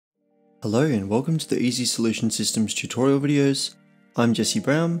Hello and welcome to the Easy Solution Systems tutorial videos. I'm Jesse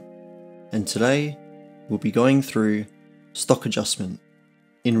Brown and today we'll be going through stock adjustment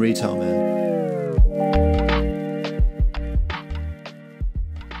in Retailman.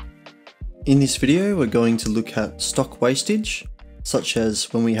 In this video we're going to look at stock wastage, such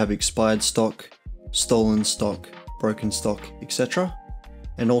as when we have expired stock, stolen stock, broken stock, etc.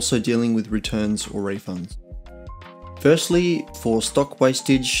 and also dealing with returns or refunds. Firstly, for stock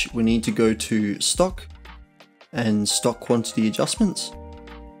wastage, we need to go to stock and stock quantity adjustments.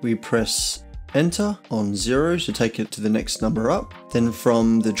 We press enter on 0 to take it to the next number up. Then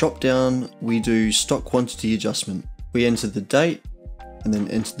from the drop down, we do stock quantity adjustment. We enter the date and then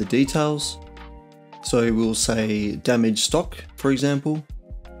enter the details. So we'll say damaged stock, for example,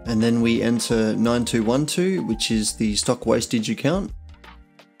 and then we enter 9212, which is the stock wastage account.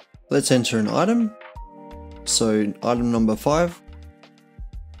 Let's enter an item. So item number 5,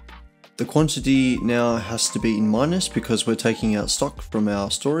 the quantity now has to be in minus because we're taking out stock from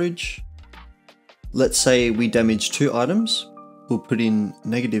our storage. Let's say we damage 2 items, we'll put in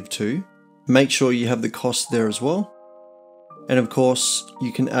 -2. Make sure you have the cost there as well. And of course,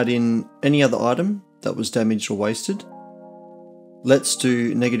 you can add in any other item that was damaged or wasted. Let's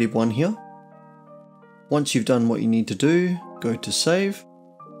do -1 here. Once you've done what you need to do, go to save.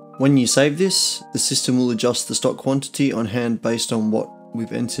 When you save this, the system will adjust the stock quantity on hand based on what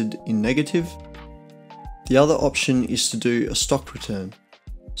we've entered in negative. The other option is to do a stock return.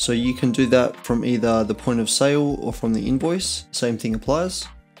 So you can do that from either the point of sale or from the invoice, same thing applies.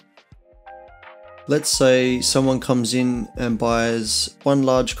 Let's say someone comes in and buys 1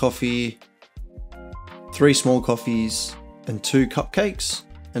 large coffee, 3 small coffees and 2 cupcakes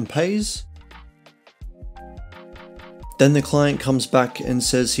and pays. Then the client comes back and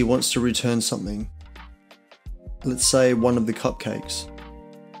says he wants to return something. Let's say one of the cupcakes.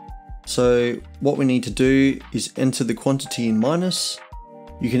 So what we need to do is enter the quantity in minus.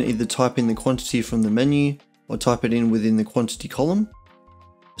 You can either type in the quantity from the menu or type it in within the quantity column.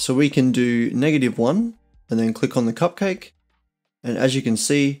 So we can do -1 and then click on the cupcake. And as you can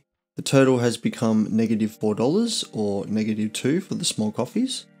see, the total has become -$4 or -2 for the small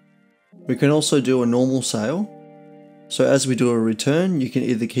coffees. We can also do a normal sale. So as we do a return, you can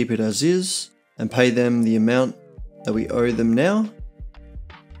either keep it as is and pay them the amount that we owe them now.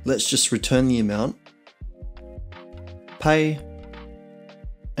 Let's just return the amount, pay,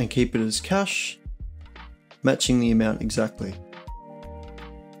 and keep it as cash, matching the amount exactly.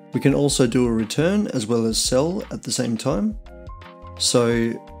 We can also do a return as well as sell at the same time.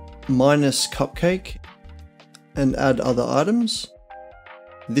 So minus cupcake and add other items.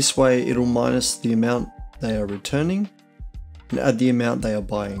 This way it'll minus the amount they are returning and add the amount they are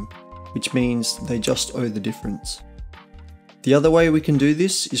buying, which means they just owe the difference. The other way we can do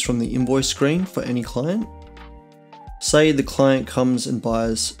this is from the invoice screen for any client. Say the client comes and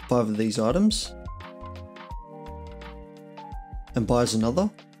buys 5 of these items and buys another.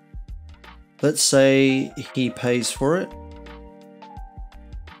 Let's say he pays for it.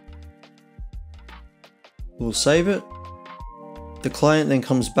 We'll save it. The client then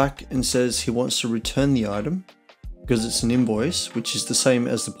comes back and says he wants to return the item because it's an invoice, which is the same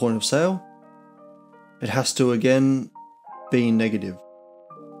as the point of sale. It has to again be negative.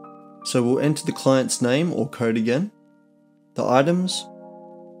 So we'll enter the client's name or code again, the items,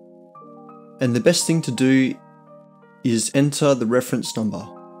 and the best thing to do is enter the reference number.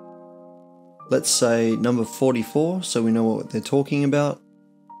 Let's say number 44 so we know what they're talking about.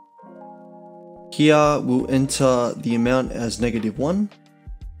 Here we'll enter the amount as -1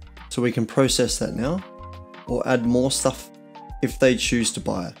 so we can process that now or add more stuff if they choose to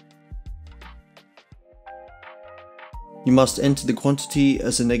buy it. You must enter the quantity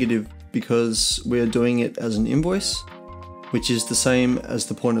as a negative because we are doing it as an invoice, which is the same as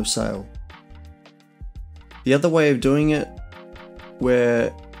the point of sale. The other way of doing it,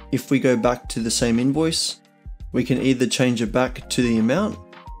 where if we go back to the same invoice, we can either change it back to the amount.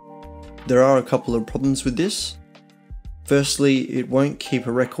 There are a couple of problems with this. Firstly, it won't keep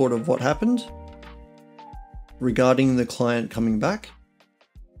a record of what happened regarding the client coming back.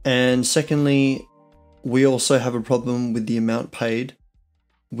 And secondly, we also have a problem with the amount paid,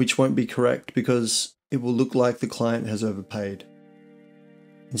 which won't be correct because it will look like the client has overpaid.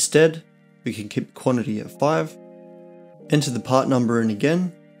 Instead, we can keep quantity at 5, enter the part number in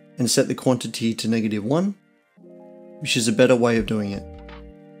again, and set the quantity to -1, which is a better way of doing it.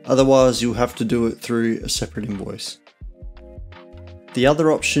 Otherwise, you'll have to do it through a separate invoice. The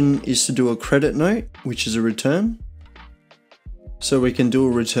other option is to do a credit note, which is a return. So we can do a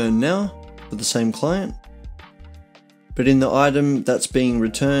return now for the same client. But in the item that's being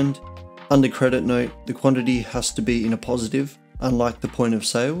returned, Under credit note, the quantity has to be in a positive, unlike the point of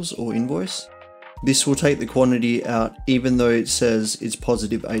sales or invoice. This will take the quantity out even though it says it's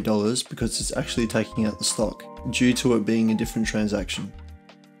positive $8 because it's actually taking out the stock due to it being a different transaction.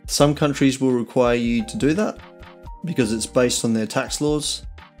 Some countries will require you to do that because it's based on their tax laws.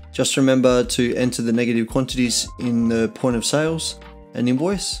 Just remember to enter the negative quantities in the point of sales and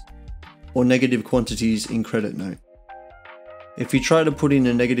invoice, or negative quantities in credit note. If you try to put in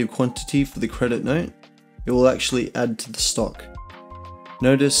a negative quantity for the credit note, it will actually add to the stock.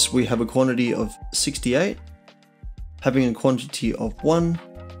 Notice we have a quantity of 68, having a quantity of 1,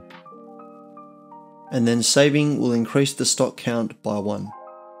 and then saving will increase the stock count by 1.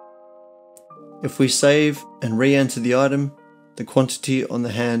 If we save and re-enter the item, the quantity on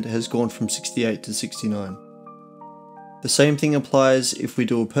the hand has gone from 68 to 69. The same thing applies if we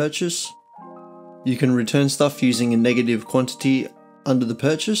do a purchase. You can return stuff using a negative quantity under the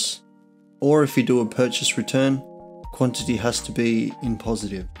purchase, or if you do a purchase return, quantity has to be in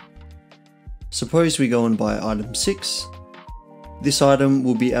positive. Suppose we go and buy item 6. This item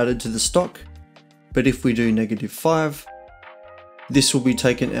will be added to the stock, but if we do -5, this will be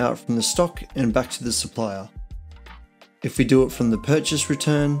taken out from the stock and back to the supplier. If we do it from the purchase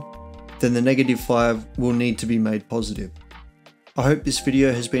return, then the -5 will need to be made positive. I hope this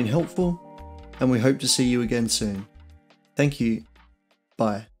video has been helpful, and we hope to see you again soon. Thank you.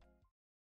 Bye.